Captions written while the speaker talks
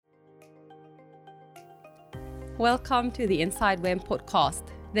Welcome to the Inside WIM podcast,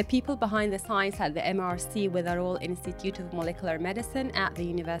 the people behind the science at the MRC with the Royal Institute of Molecular Medicine at the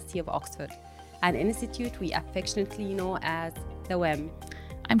University of Oxford, an institute we affectionately know as the WIM.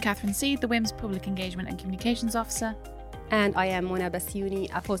 I'm Kathryn Seed, the WIM's Public Engagement and Communications Officer. And I am Mona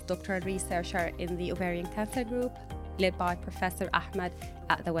Bassiouni, a postdoctoral researcher in the Ovarian Cancer Group, led by Professor Ahmed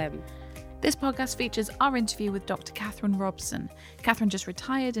at the WIM. This podcast features our interview with Dr. Kathryn Robson. Kathryn just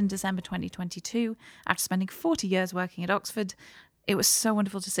retired in December 2022 after spending 40 years working at Oxford. It was so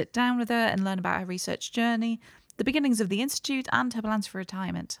wonderful to sit down with her and learn about her research journey, the beginnings of the Institute and her plans for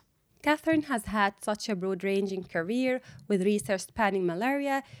retirement. Kathryn has had such a broad-ranging career with research spanning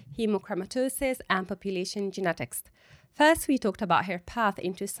malaria, hemochromatosis, and population genetics. First, we talked about her path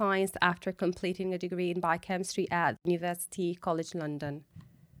into science after completing a degree in biochemistry at University College London.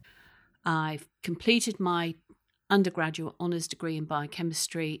 I've completed my undergraduate honours degree in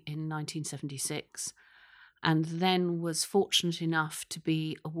biochemistry in 1976 and then was fortunate enough to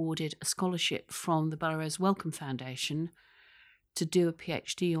be awarded a scholarship from the Burroughs Wellcome Foundation to do a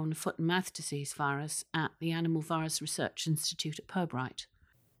PhD on foot and mouth disease virus at the Animal Virus Research Institute at Pirbright.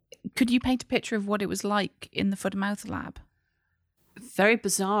 Could you paint a picture of what it was like in the foot and mouth lab? Very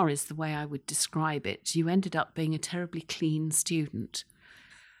bizarre is the way I would describe it. You ended up being a terribly clean student.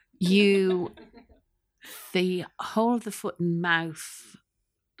 The whole of the foot and mouth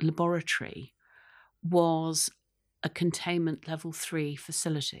laboratory was a containment level 3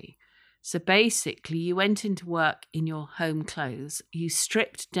 facility. So basically you went into work in your home clothes, you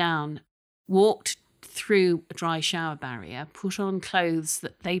stripped down, walked through a dry shower barrier, put on clothes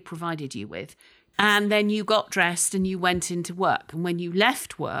that they provided you with, and then you got dressed and you went into work. And when you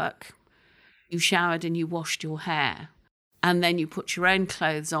left work, you showered and you washed your hair. And then you put your own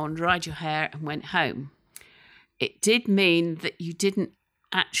clothes on, dried your hair and went home. It did mean that you didn't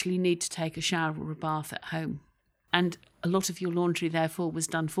actually need to take a shower or a bath at home. And a lot of your laundry, therefore, was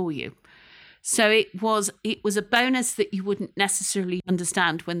done for you. So it was a bonus that you wouldn't necessarily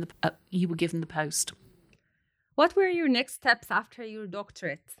understand when you were given the post. What were your next steps after your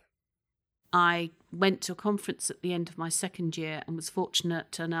doctorate? I went to a conference at the end of my second year and was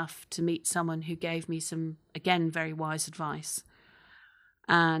fortunate enough to meet someone who gave me some, again, very wise advice.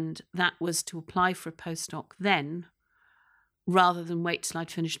 And that was to apply for a postdoc then, rather than wait till I'd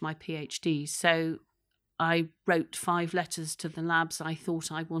finished my PhD. So I wrote 5 letters to the labs I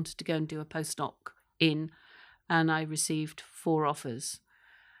thought I wanted to go and do a postdoc in, and I received 4 offers.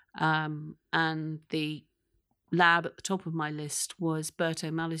 And the lab at the top of my list was Bert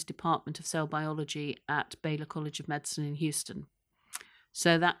O'Malley's Department of Cell Biology at Baylor College of Medicine in Houston.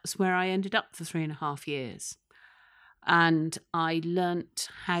 So that's where I ended up for 3.5 years. And I learnt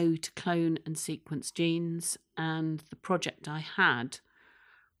how to clone and sequence genes, and the project I had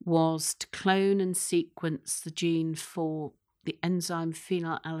was to clone and sequence the gene for the enzyme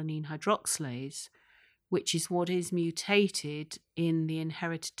phenylalanine hydroxylase, which is what is mutated in the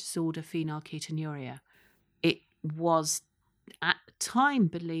inherited disorder phenylketonuria. It was at the time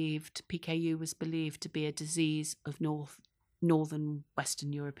PKU was believed to be a disease of northern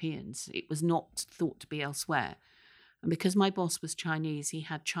Western Europeans. It was not thought to be elsewhere. And because my boss was Chinese, he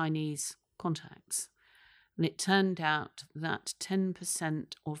had Chinese contacts. And it turned out that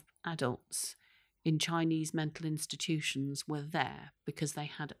 10% of adults in Chinese mental institutions were there because they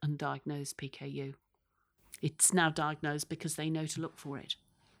had undiagnosed PKU. It's now diagnosed because they know to look for it.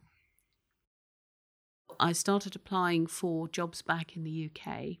 I started applying for jobs back in the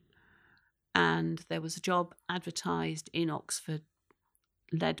UK, and there was a job advertised in Oxford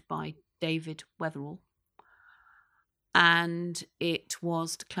led by David Wetherall, and it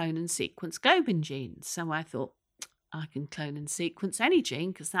was to clone and sequence globin genes. So I thought, I can clone and sequence any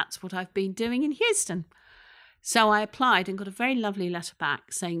gene because that's what I've been doing in Houston. So I applied and got a very lovely letter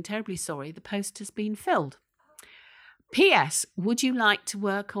back saying, terribly sorry, the post has been filled. P.S. Would you like to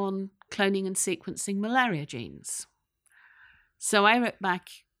work on cloning and sequencing malaria genes? So I wrote back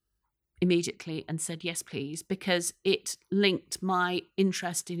immediately and said, yes, please, because it linked my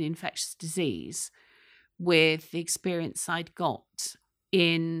interest in infectious disease with the experience I'd got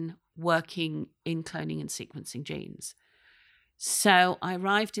in working in cloning and sequencing genes. So I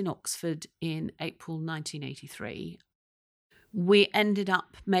arrived in Oxford in April 1983. We ended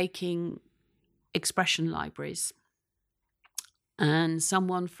up making expression libraries. And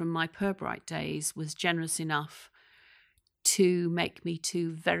someone from my Pirbright days was generous enough to make me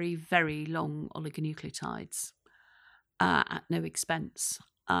 2 very, very long oligonucleotides at no expense.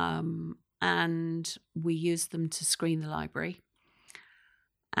 And we used them to screen the library.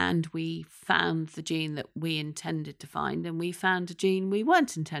 And we found the gene that we intended to find, and we found a gene we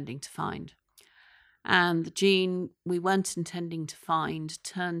weren't intending to find. And the gene we weren't intending to find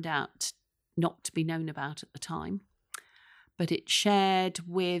turned out not to be known about at the time, but it shared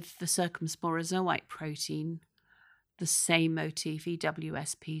with the circumsporozoite protein the same motif,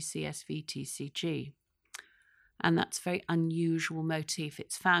 EWSP-CSV-TCG. And that's a very unusual motif.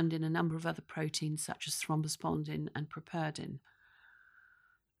 It's found in a number of other proteins such as thrombospondin and properdin.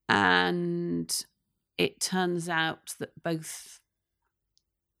 And it turns out that both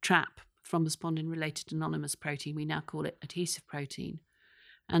TRAP, thrombospondin-related anonymous protein, we now call it adhesive protein,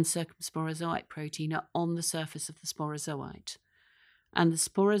 and circumsporozoite protein are on the surface of the sporozoite. And the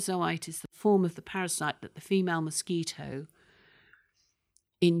sporozoite is the form of the parasite that the female mosquito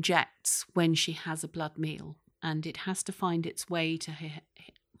injects when she has a blood meal. And it has to find its way to a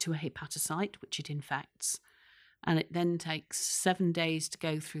hepatocyte, which it infects. And it then takes 7 days to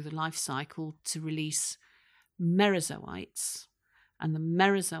go through the life cycle to release merozoites. And the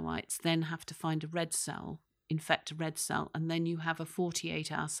merozoites then have to find a red cell, infect a red cell, and then you have a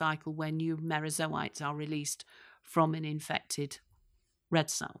 48-hour cycle when new merozoites are released from an infected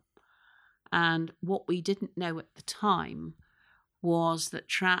red cell. And what we didn't know at the time was that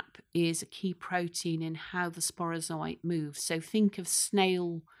TRAP is a key protein in how the sporozoite moves. So think of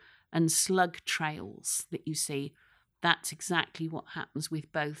snail and slug trails that you see. That's exactly what happens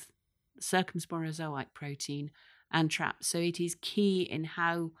with both circumsporozoite protein and TRAP. So it is key in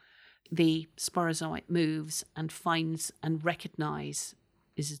how the sporozoite moves and finds and recognizes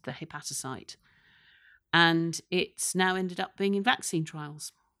the hepatocyte. And it's now ended up being in vaccine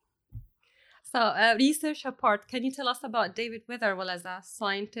trials. So research apart, can you tell us about David Witherwell as a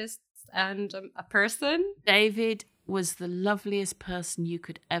scientist and a person? David was the loveliest person you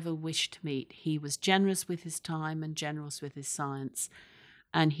could ever wish to meet. He was generous with his time and generous with his science.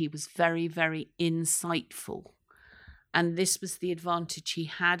 And he was very, very insightful. And this was the advantage he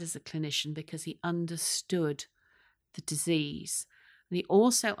had as a clinician because he understood the disease. And he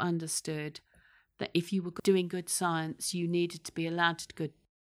also understood that if you were doing good science, you needed to be allowed to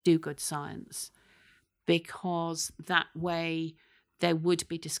do good science, because that way there would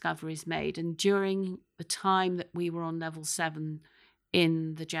be discoveries made. And during the time that we were on level 7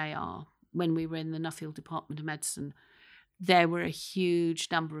 in the JR, when we were in the Nuffield Department of Medicine, there were a huge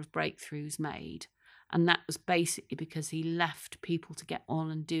number of breakthroughs made. And that was basically because he left people to get on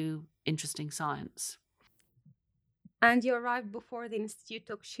and do interesting science. And you arrived before the institute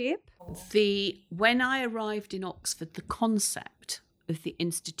took shape? When I arrived in Oxford, the concept of the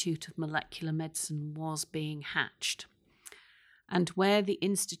Institute of Molecular Medicine was being hatched. And where the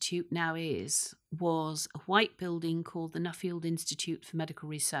institute now is was a white building called the Nuffield Institute for Medical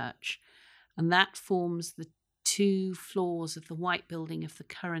Research. And that forms the 2 floors of the white building of the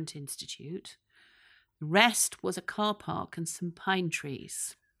current institute. The rest was a car park and some pine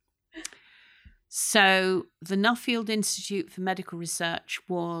trees. So the Nuffield Institute for Medical Research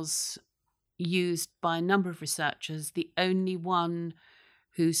was used by a number of researchers. The only one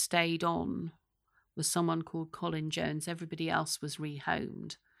who stayed on was someone called Colin Jones. Everybody else was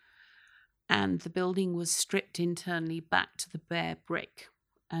rehomed. And the building was stripped internally back to the bare brick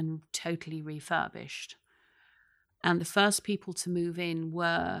and totally refurbished. And the first people to move in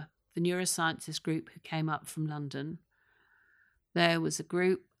were the neurosciences group who came up from London. There was a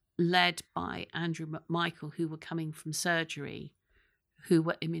group led by Andrew McMichael who were coming from surgery, who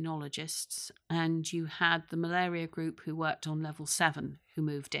were immunologists, and you had the malaria group who worked on level 7 who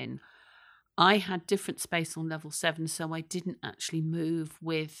moved in. I had different space on level 7, so I didn't actually move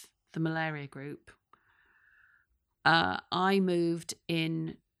with the malaria group. I moved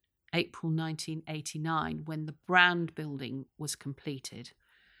in April 1989 when the Brand building was completed.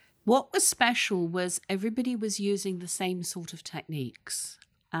 What was special was everybody was using the same sort of techniques.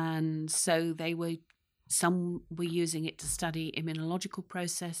 And so some were using it to study immunological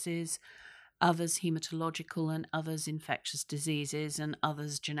processes, others hematological, and others infectious diseases, and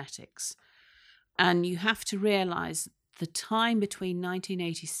others genetics. And you have to realize the time between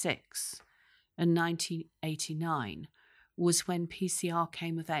 1986 and 1989 was when PCR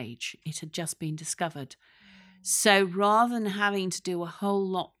came of age. It had just been discovered. So rather than having to do a whole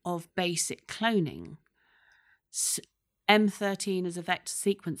lot of basic cloning, M13 as a vector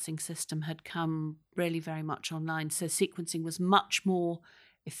sequencing system had come really very much online. So sequencing was much more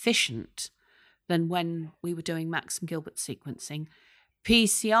efficient than when we were doing Maxim Gilbert sequencing.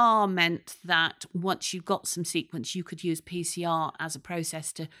 PCR meant that once you got some sequence, you could use PCR as a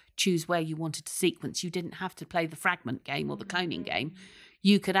process to choose where you wanted to sequence. You didn't have to play the fragment game or the cloning game.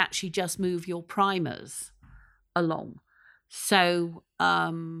 You could actually just move your primers along. So,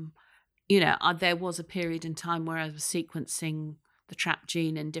 there was a period in time where I was sequencing the trap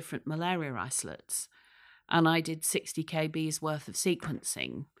gene in different malaria isolates. And I did 60 kb's worth of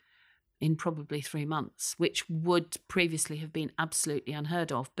sequencing in probably 3 months, which would previously have been absolutely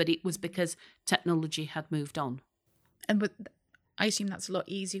unheard of. But it was because technology had moved on. And I assume that's a lot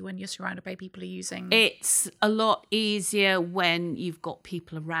easier when you're surrounded by people who are using... It's a lot easier when you've got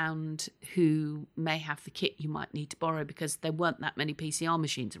people around who may have the kit you might need to borrow, because there weren't that many PCR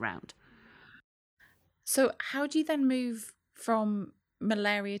machines around. So how do you then move from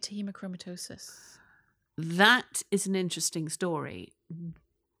malaria to hemochromatosis? That is an interesting story.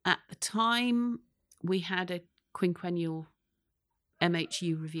 At the time, we had a quinquennial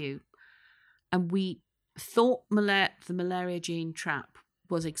MHU review, and we thought the malaria gene trap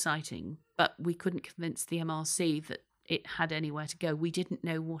was exciting, but we couldn't convince the MRC that it had anywhere to go. We didn't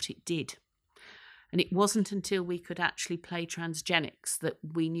know what it did. And it wasn't until we could actually play transgenics that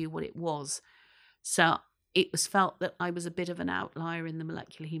we knew what it was. So it was felt that I was a bit of an outlier in the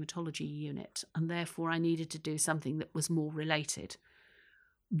molecular hematology unit, and therefore I needed to do something that was more related.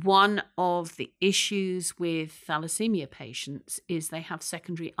 One of the issues with thalassemia patients is they have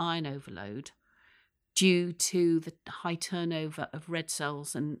secondary iron overload due to the high turnover of red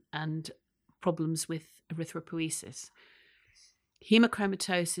cells and problems with erythropoiesis.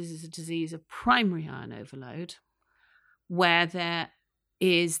 Hemochromatosis is a disease of primary iron overload, where there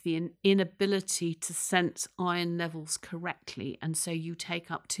is the inability to sense iron levels correctly, and so you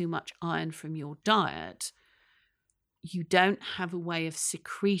take up too much iron from your diet. You don't have a way of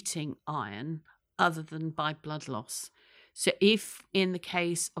secreting iron other than by blood loss. So if in the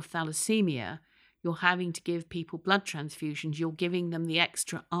case of thalassemia, you're having to give people blood transfusions, you're giving them the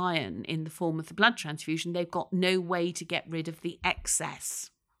extra iron in the form of the blood transfusion, they've got no way to get rid of the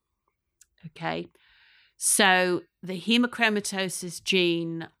excess. Okay? So the hemochromatosis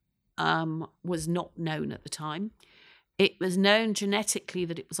gene was not known at the time. It was known genetically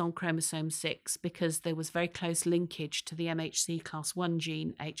that it was on chromosome 6 because there was very close linkage to the MHC class 1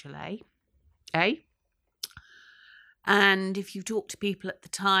 gene HLA. And if you talk to people at the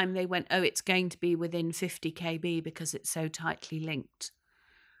time, they went, oh, it's going to be within 50 kb because it's so tightly linked.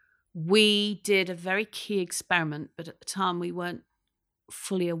 We did a very key experiment, but at the time we weren't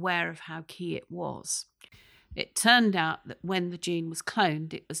fully aware of how key it was. It turned out that when the gene was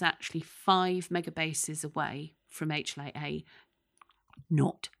cloned, it was actually 5 megabases away from HLA-A,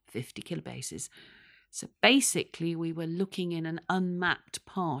 not 50 kilobases. So basically, we were looking in an unmapped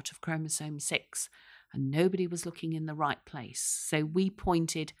part of chromosome 6, and nobody was looking in the right place. So we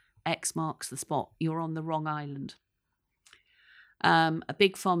pointed, X marks the spot, you're on the wrong island. A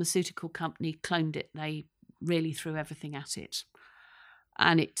big pharmaceutical company cloned it. They really threw everything at it.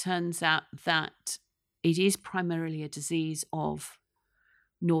 And it turns out that it is primarily a disease of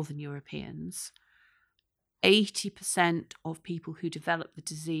Northern Europeans. 80% of people who develop the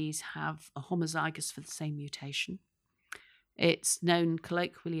disease have a homozygous for the same mutation. It's known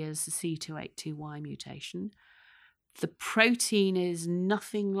colloquially as the C282Y mutation. The protein is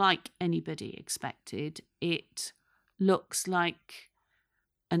nothing like anybody expected. It looks like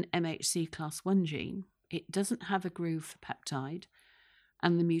an MHC class 1 gene. It doesn't have a groove for peptide.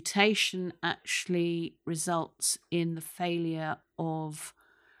 And the mutation actually results in the failure of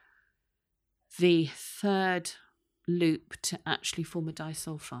the third loop to actually form a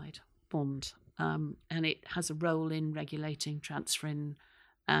disulfide bond. And it has a role in regulating transferrin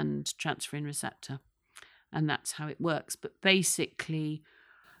and transferrin receptor. And that's how it works. But basically,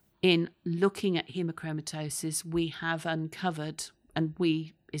 in looking at hemochromatosis, we have uncovered, and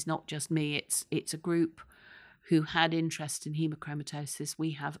we is not just me, it's a group who had interest in hemochromatosis.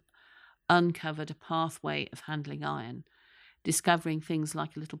 We have uncovered a pathway of handling iron, discovering things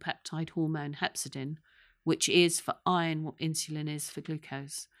like a little peptide hormone, hepcidin, which is for iron what insulin is for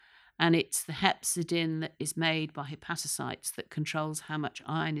glucose. And it's the hepcidin that is made by hepatocytes that controls how much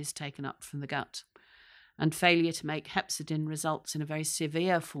iron is taken up from the gut. And failure to make hepcidin results in a very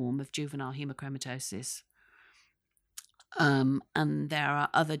severe form of juvenile hemochromatosis. And there are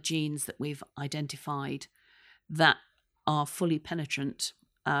other genes that we've identified that are fully penetrant.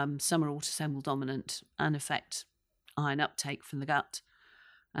 Some are autosomal dominant and affect iron uptake from the gut,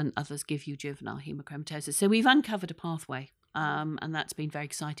 and others give you juvenile hemochromatosis. So we've uncovered a pathway, and that's been very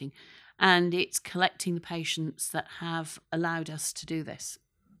exciting. And it's collecting the patients that have allowed us to do this.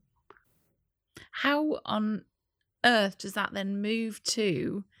 How on earth does that then move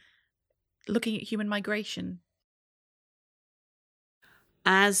to looking at human migration?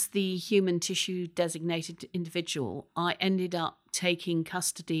 As the human tissue designated individual, I ended up taking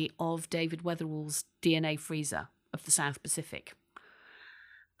custody of David Weatherall's DNA freezer of the South Pacific.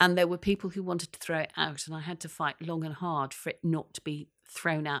 And there were people who wanted to throw it out, and I had to fight long and hard for it not to be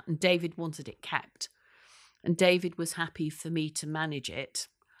thrown out. And David wanted it kept. And David was happy for me to manage it.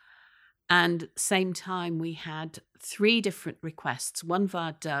 And at the same time, we had 3 different requests, one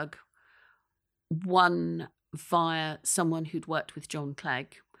via Doug, one via someone who'd worked with John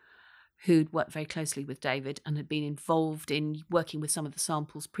Clegg, who'd worked very closely with David and had been involved in working with some of the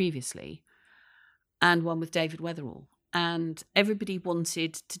samples previously, and one with David Weatherall. And everybody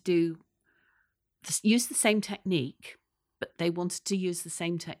wanted to use the same technique, but they wanted to use the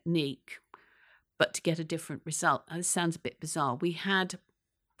same technique, but to get a different result. Now, this sounds a bit bizarre. We had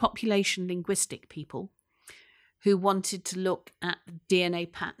population linguistic people who wanted to look at DNA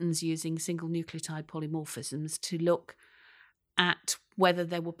patterns using single nucleotide polymorphisms to look at whether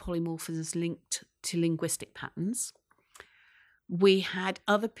there were polymorphisms linked to linguistic patterns. We had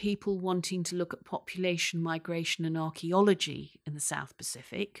other people wanting to look at population migration and archaeology in the South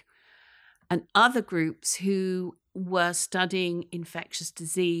Pacific, and other groups who were studying infectious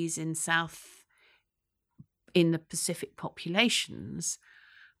disease in the Pacific populations,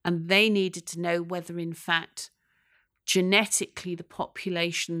 and they needed to know whether, in fact, genetically the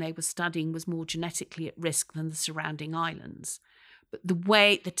population they were studying was more genetically at risk than the surrounding islands. But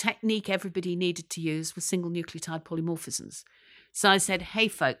the technique everybody needed to use was single nucleotide polymorphisms. So I said, hey,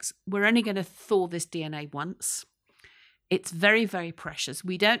 folks, we're only going to thaw this DNA once. It's very, very precious.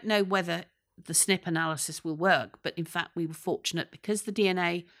 We don't know whether the SNP analysis will work, but in fact, we were fortunate because the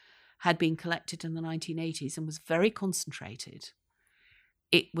DNA had been collected in the 1980s and was very concentrated.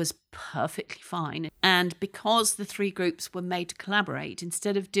 It was perfectly fine. And because the 3 groups were made to collaborate,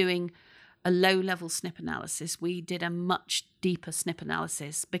 instead of doing a low-level SNP analysis, we did a much deeper SNP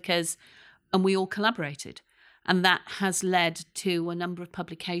analysis and we all collaborated. And that has led to a number of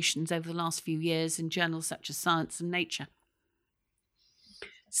publications over the last few years in journals such as Science and Nature.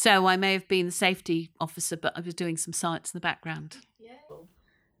 So I may have been the safety officer, but I was doing some science in the background. Yeah.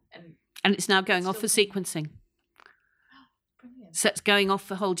 And it's now going off for sequencing. Brilliant. So it's going off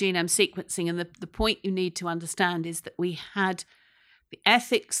for whole genome sequencing. And the point you need to understand is that we had the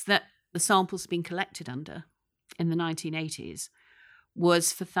ethics that the samples have been collected under in the 1980s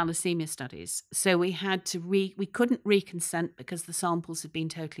was for thalassemia studies. So we had to we couldn't reconsent because the samples had been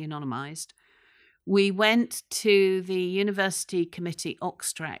totally anonymized. We went to the university committee,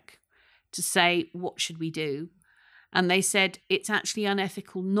 Oxtrec, to say, what should we do? And they said, it's actually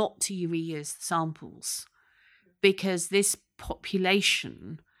unethical not to reuse the samples because this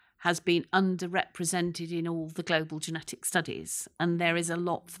population has been underrepresented in all the global genetic studies, and there is a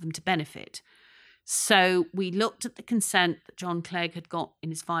lot for them to benefit. So we looked at the consent that John Clegg had got in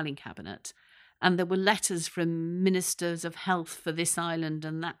his filing cabinet, and there were letters from ministers of health for this island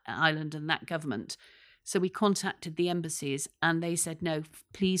and that government. So we contacted the embassies and they said, no,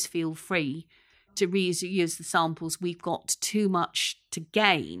 please feel free to reuse the samples. We've got too much to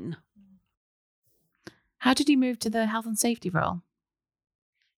gain. How did you move to the health and safety role?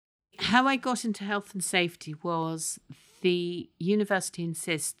 How I got into health and safety was the university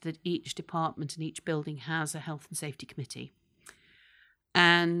insists that each department and each building has a health and safety committee.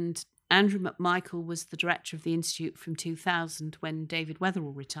 And Andrew McMichael was the director of the institute from 2000 when David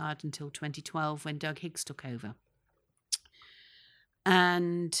Weatherall retired until 2012 when Doug Higgs took over.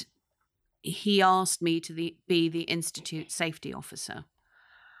 And he asked me to be the institute safety officer.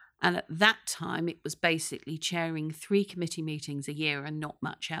 And at that time, it was basically chairing 3 committee meetings a year and not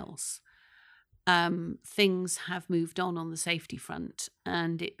much else. Things have moved on the safety front,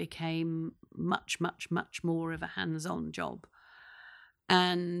 and it became much, much, much more of a hands-on job.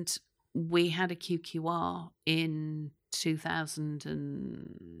 And we had a QQR in 2000,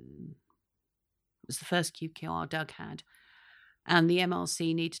 and it was the first QQR Doug had. And the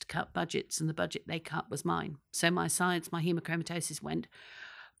MRC needed to cut budgets, and the budget they cut was mine. So my science, my hemochromatosis went.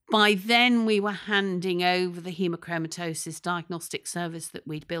 By then, we were handing over the hemochromatosis diagnostic service that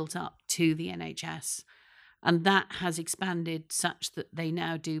we'd built up to the NHS. And that has expanded such that they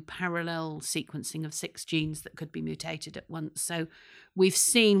now do parallel sequencing of 6 genes that could be mutated at once. So we've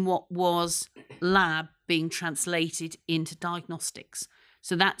seen what was lab being translated into diagnostics.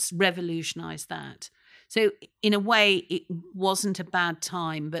 So that's revolutionized that. So in a way, it wasn't a bad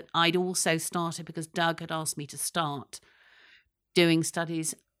time, but I'd also started because Doug had asked me to start doing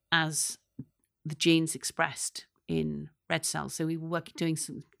studies as the genes expressed in red cells. So we were doing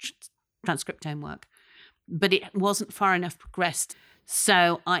some transcriptome work, but it wasn't far enough progressed.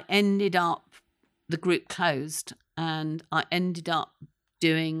 So I ended up, the group closed, and I ended up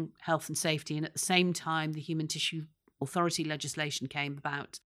doing health and safety. And at the same time, the Human Tissue Authority legislation came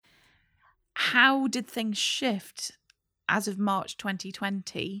about. How did things shift as of March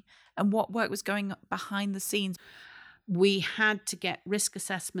 2020, and what work was going behind the scenes? We had to get risk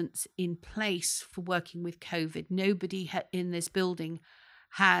assessments in place for working with COVID. Nobody in this building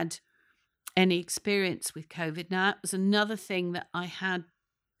had any experience with COVID. Now, that was another thing that I had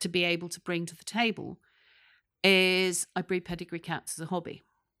to be able to bring to the table, is I breed pedigree cats as a hobby.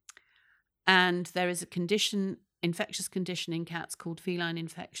 And there is a condition, infectious condition in cats called feline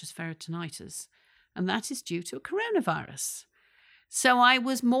infectious peritonitis, and that is due to a coronavirus. So I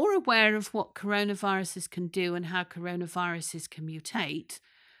was more aware of what coronaviruses can do and how coronaviruses can mutate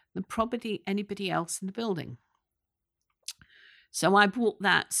than probably anybody else in the building. So I brought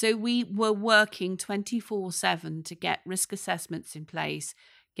that. So we were working 24/7 to get risk assessments in place,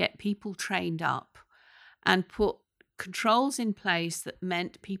 get people trained up, and put controls in place that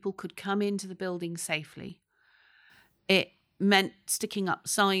meant people could come into the building safely. It meant sticking up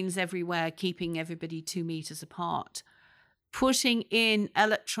signs everywhere, keeping everybody 2 meters apart, putting in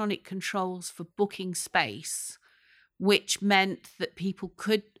electronic controls for booking space, which meant that people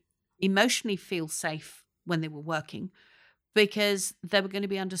could emotionally feel safe when they were working, because they were going to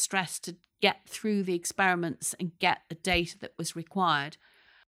be under stress to get through the experiments and get the data that was required.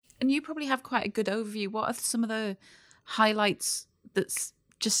 And you probably have quite a good overview. What are some of the highlights that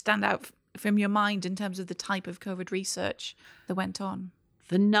just stand out from your mind in terms of the type of COVID research that went on?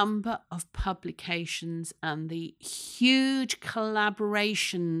 The number of publications and the huge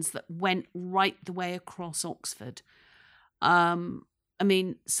collaborations that went right the way across Oxford. I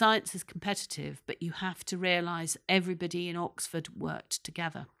mean, science is competitive, but you have to realise everybody in Oxford worked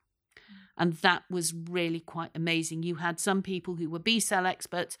together. And that was really quite amazing. You had some people who were B-cell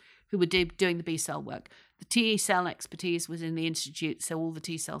experts who were doing the B-cell work. The T-cell expertise was in the institute, so all the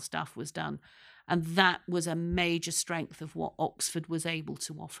T-cell stuff was done. And that was a major strength of what Oxford was able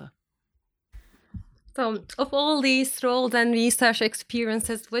to offer. So, of all these roles and research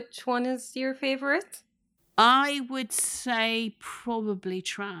experiences, which one is your favourite? I would say probably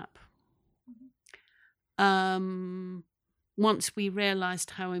TRAP. Once we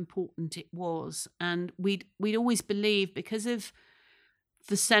realised how important it was, and we'd always believed, because of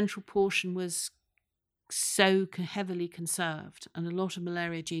the central portion was so heavily conserved, and a lot of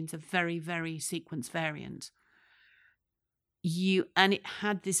malaria genes are very, very sequence variant. And it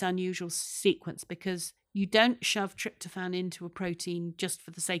had this unusual sequence because you don't shove tryptophan into a protein just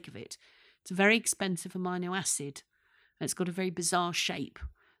for the sake of it. It's a very expensive amino acid, and it's got a very bizarre shape.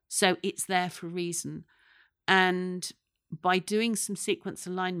 So it's there for a reason. And by doing some sequence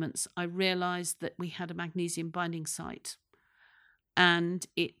alignments, I realized that we had a magnesium binding site, and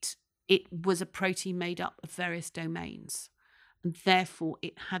it was a protein made up of various domains, and therefore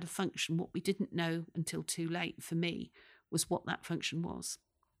it had a function. What we didn't know until too late for me was what that function was.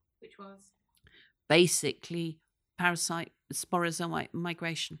 Which was? Basically parasite sporozoite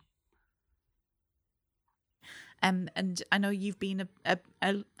migration. And I know you've been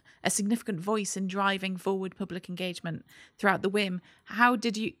a significant voice in driving forward public engagement throughout the WIM. How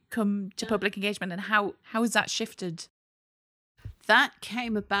did you come to public engagement, and how has that shifted? That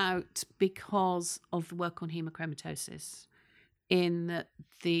came about because of the work on hemochromatosis, in that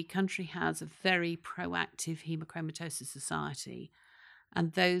the country has a very proactive hemochromatosis society,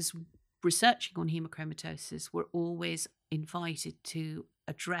 and those researching on hemochromatosis were always invited to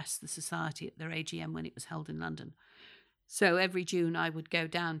address the society at their AGM when it was held in London. So every June I would go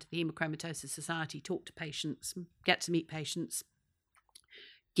down to the Hemochromatosis Society, talk to patients, get to meet patients,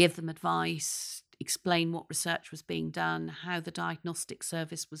 give them advice, explain what research was being done, how the diagnostic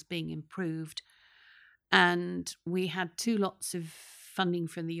service was being improved. And we had 2 lots of funding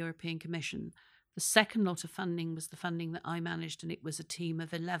from the European Commission. The second lot of funding was the funding that I managed, and it was a team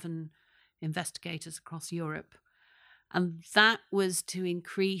of 11 investigators across Europe. And that was to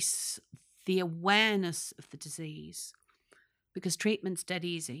increase the awareness of the disease, because treatment's dead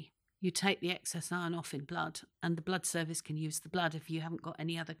easy. You take the excess iron off in blood, and the blood service can use the blood if you haven't got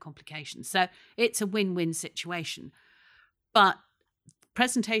any other complications. So it's a win-win situation. But the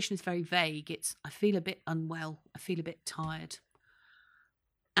presentation is very vague. I feel a bit unwell. I feel a bit tired.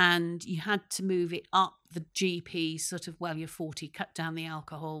 And you had to move it up the GP sort of, well, you're 40, cut down the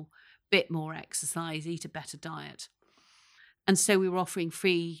alcohol, bit more exercise, eat a better diet. And so we were offering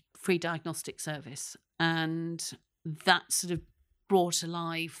free diagnostic service, and that sort of brought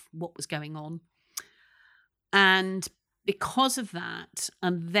alive what was going on. And because of that,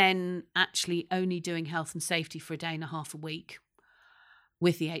 and then actually only doing health and safety for a day and a half a week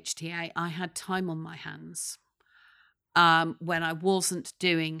with the HTA, I had time on my hands when I wasn't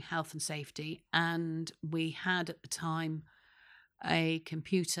doing health and safety. And we had at the time a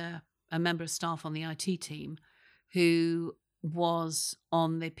member of staff on the IT team who was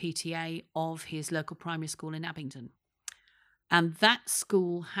on the PTA of his local primary school in Abingdon. And that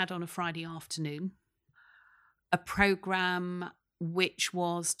school had on a Friday afternoon a programme which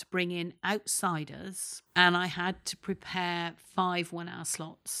was to bring in outsiders, and I had to prepare 5 one-hour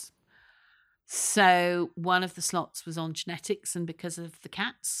slots. So one of the slots was on genetics, and because of the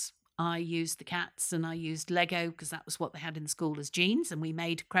cats, I used the cats and I used Lego because that was what they had in school as genes, and we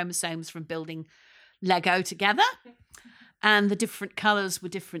made chromosomes from building Lego together, and the different colours were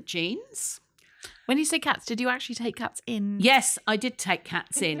different genes. When you say cats, did you actually take cats in? Yes, I did take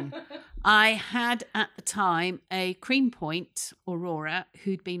cats in. I had at the time a cream point Aurora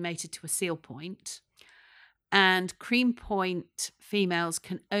who'd been mated to a seal point. And cream point females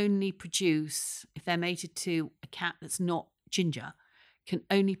can only produce, if they're mated to a cat that's not ginger, can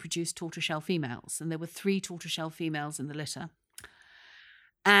only produce tortoiseshell females. And there were 3 tortoiseshell females in the litter.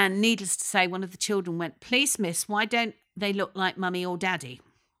 And needless to say, one of the children went, "Please, miss, why don't they look like mummy or daddy?"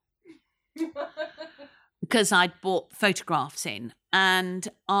 Because I'd bought photographs in. And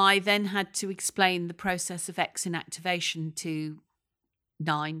I then had to explain the process of X inactivation to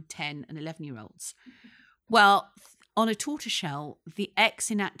 9, 10 and 11-year-olds. Well, on a tortoiseshell, the X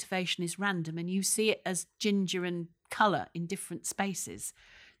inactivation is random and you see it as ginger and colour in different spaces.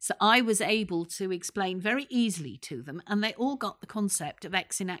 So I was able to explain very easily to them, and they all got the concept of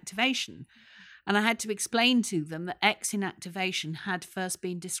X inactivation. And I had to explain to them that X inactivation had first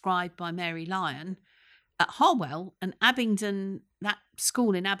been described by Mary Lyon at Harwell, and Abingdon, that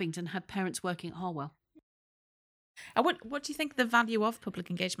school in Abingdon, had parents working at Harwell. And what do you think the value of public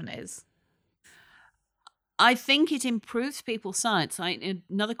engagement is? I think it improves people's science.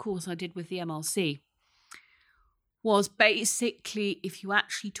 Another course I did with the MRC was basically if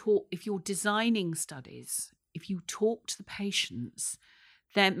you're designing studies, if you talk to the patients,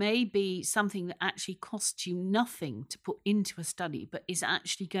 there may be something that actually costs you nothing to put into a study, but is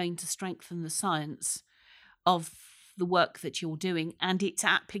actually going to strengthen the science of the work that you're doing and its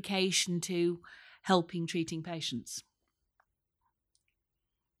application to helping treating patients.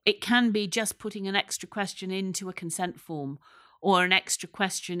 It can be just putting an extra question into a consent form or an extra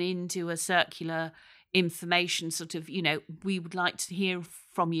question into a circular information sort of, we would like to hear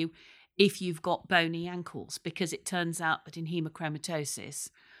from you if you've got bony ankles, because it turns out that in hemochromatosis,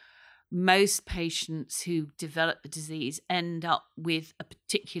 most patients who develop the disease end up with a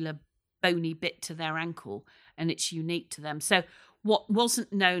particular bony bit to their ankle and it's unique to them. So what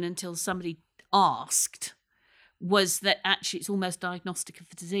wasn't known until somebody asked was that actually it's almost diagnostic of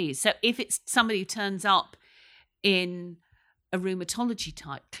the disease. So if it's somebody who turns up in a rheumatology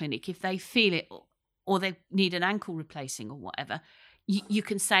type clinic, if they feel it or they need an ankle replacing or whatever, you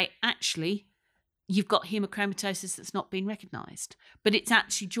can say, actually, you've got hemochromatosis that's not been recognised. But it's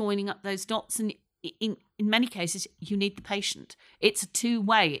actually joining up those dots. And in many cases, you need the patient. It's a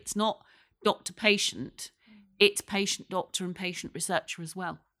two-way. It's not doctor-patient. It's patient-doctor and patient-researcher as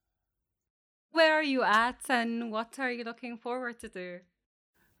well. Where are you at and what are you looking forward to do?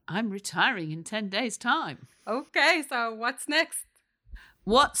 I'm retiring in 10 days' time. Okay, so what's next?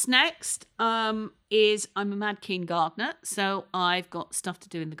 What's next is I'm a mad keen gardener, so I've got stuff to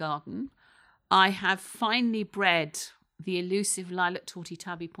do in the garden. I have finally bred the elusive lilac torty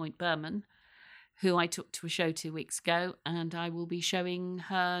tabby point Burman, who I took to a show 2 weeks ago, and I will be showing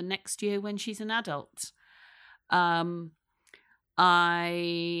her next year when she's an adult. So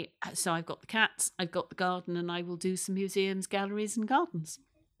I've got the cats, I've got the garden, and I will do some museums, galleries and gardens.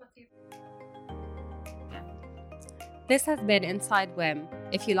 This has been Inside WIM.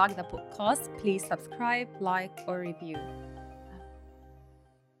 If you like the podcast, please subscribe, like, or review.